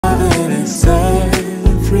loving, it's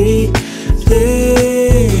everything.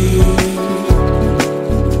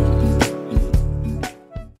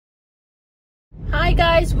 Hi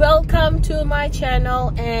guys, welcome to my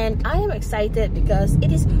channel, and I am excited because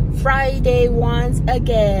it is Friday once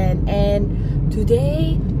again, and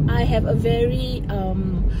today I have a very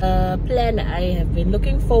plan. I have been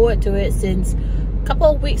looking forward to it since a couple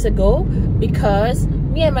of weeks ago, because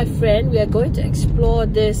me and my friend, we are going to explore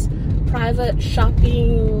this private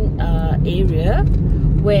shopping area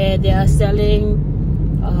where they are selling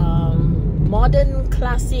modern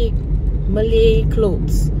classic Malay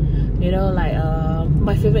clothes. You know, like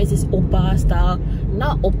my favorite is this opah style.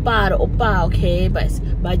 Not opah, the opah, okay, but it's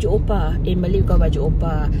baju opah. In Malay we call baju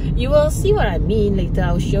opah. You will see what I mean later.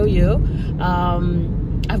 I'll show you.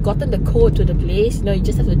 I've gotten the code to the place. You know, you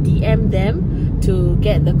just have to DM them to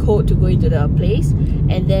get the code to go into the place,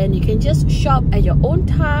 and then you can just shop at your own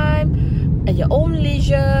time, at your own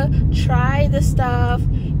leisure, try the stuff,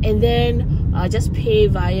 and then just pay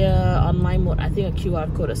via online mode. I think a QR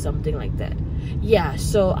code or something like that. Yeah,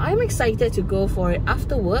 so I'm excited to go for it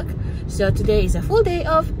after work. So today is a full day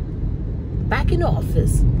of back in the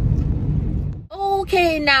office.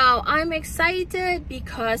 Okay, now I'm excited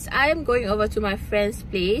because I'm going over to my friend's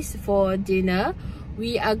place for dinner.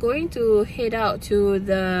 We are going to head out to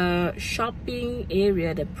the shopping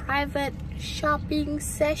area, the private shopping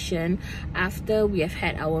session, after we have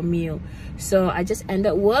had our meal. So I just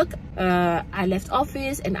ended work. I left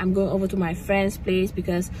office and I'm going over to my friend's place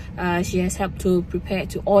because she has helped to prepare,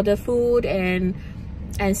 to order food and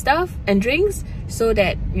stuff and drinks, so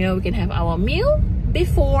that, you know, we can have our meal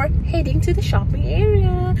before heading to the shopping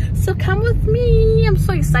area. So come with me, I'm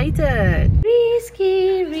so excited.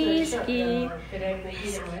 Risky. Dia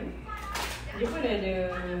pun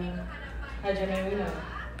ada hajah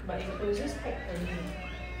but it was just packed for me.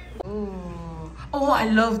 Oh, I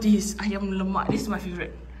love this ayam lemak. This is my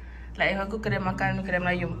favorite. Like, if aku kedai makan kedai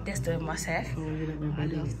Melayu, that's the must have. I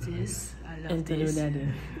love this. I love this.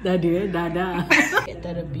 Dada.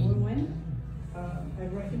 Dada bean. I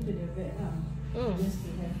brought him to the vet just to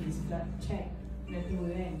have his blood check.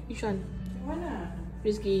 Which one? Mana?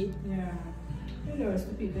 Risky. Yeah. You know,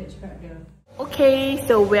 stupid vet cakap dia. Okay,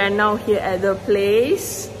 so we are now here at the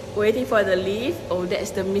place, waiting for the lift. Oh,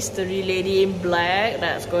 that's the mystery lady in black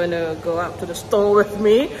that's going to go up to the store with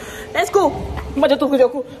me. Let's go. Mak jatuh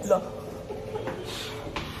kerja aku.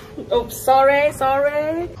 Oh, sorry.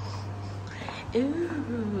 Ooh,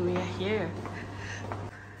 we are here.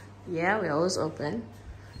 Yeah, we're always open.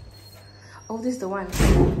 Oh, this is the one.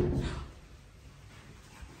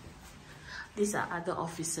 These are other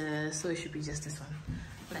offices, so it should be just this one.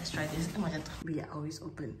 Let's try this. We are always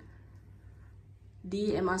open.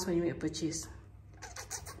 DM us when you make a purchase.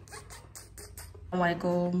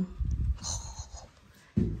 Assalamualaikum.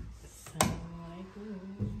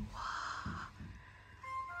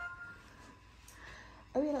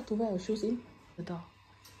 Are we allowed to wear our shoes in the door?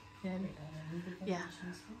 Yeah.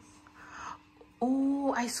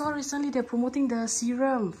 Oh, I saw recently they're promoting the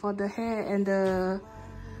serum for the hair and the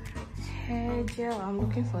hair gel. I'm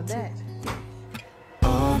looking for that.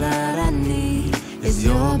 All that I need is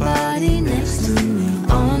your body next to me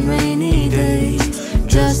on rainy days.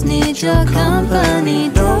 Just need your company,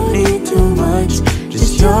 don't need too much,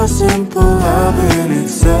 just your simple love and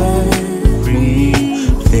it's everything.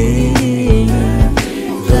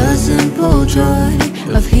 The simple joy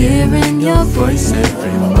of hearing your voice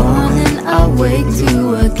every morning. I wake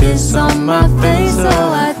to a kiss on my face. Oh,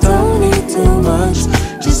 I don't need too much,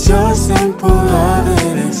 just your simple love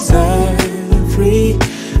and it's everything.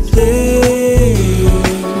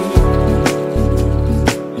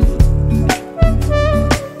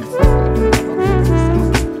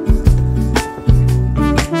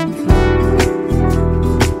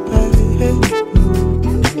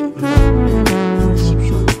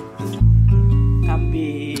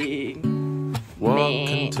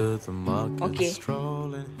 Okay,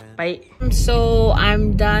 baik. So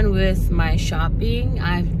I'm done with my shopping.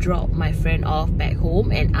 I've dropped my friend off back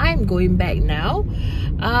home and I'm going back now.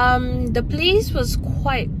 The place was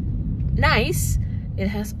quite nice. It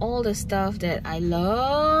has all the stuff that I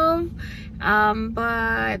love,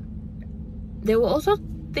 but there were also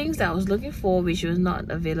things that I was looking for which was not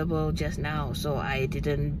available just now, so I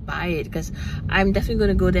didn't buy it, because I'm definitely going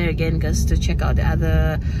to go there again because to check out the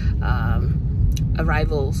other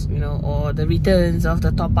arrivals, you know, or the returns of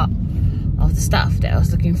the top up of the stuff that I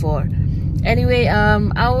was looking for. Anyway,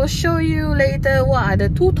 I will show you later what are the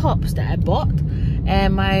two tops that I bought,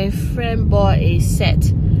 and my friend bought a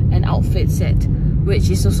set, an outfit set, which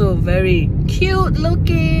is also very cute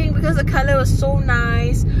looking because the color was so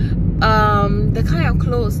nice. the kind of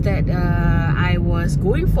clothes that I was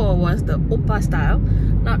going for was the opah style,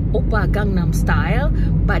 not opah Gangnam style,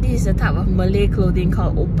 but this is a type of Malay clothing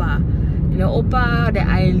called opah. You know, opah that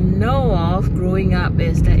I know of growing up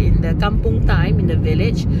is that in the kampung time, in the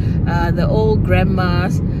village, the old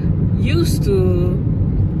grandmas used to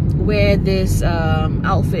wear this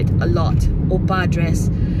outfit a lot, opah dress.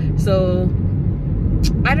 So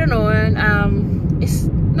I don't know, and it's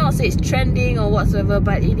not say it's trending or whatsoever,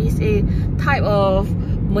 but it is a type of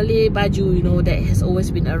Malay baju, you know, that has always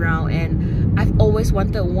been around, and I've always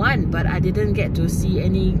wanted one, but I didn't get to see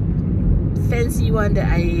any fancy one that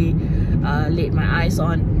I laid my eyes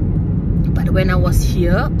on. But when I was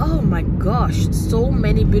here, oh my gosh, so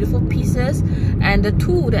many beautiful pieces, and the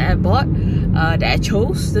two that I bought, that I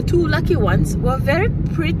chose, the two lucky ones, were very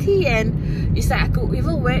pretty, and it's like I could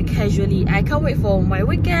even wear it casually. I can't wait for my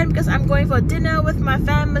weekend because I'm going for dinner with my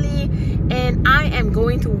family, and I am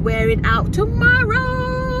going to wear it out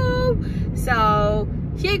tomorrow. So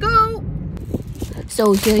here you go.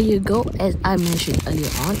 So here you go. As I mentioned earlier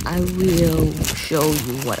on, I will show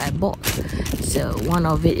you what I bought. So one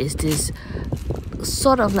of it is this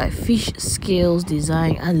sort of like fish scales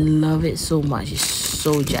design. I love it so much. It's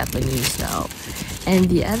so Japanese style. And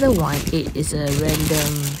the other one, it is a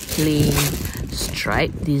random plain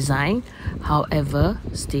stripe design. However,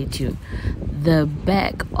 stay tuned. The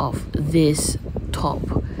back of this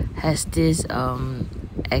top has this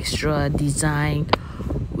extra design,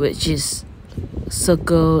 which is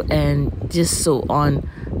circle and just so on.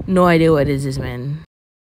 No idea what is this, man.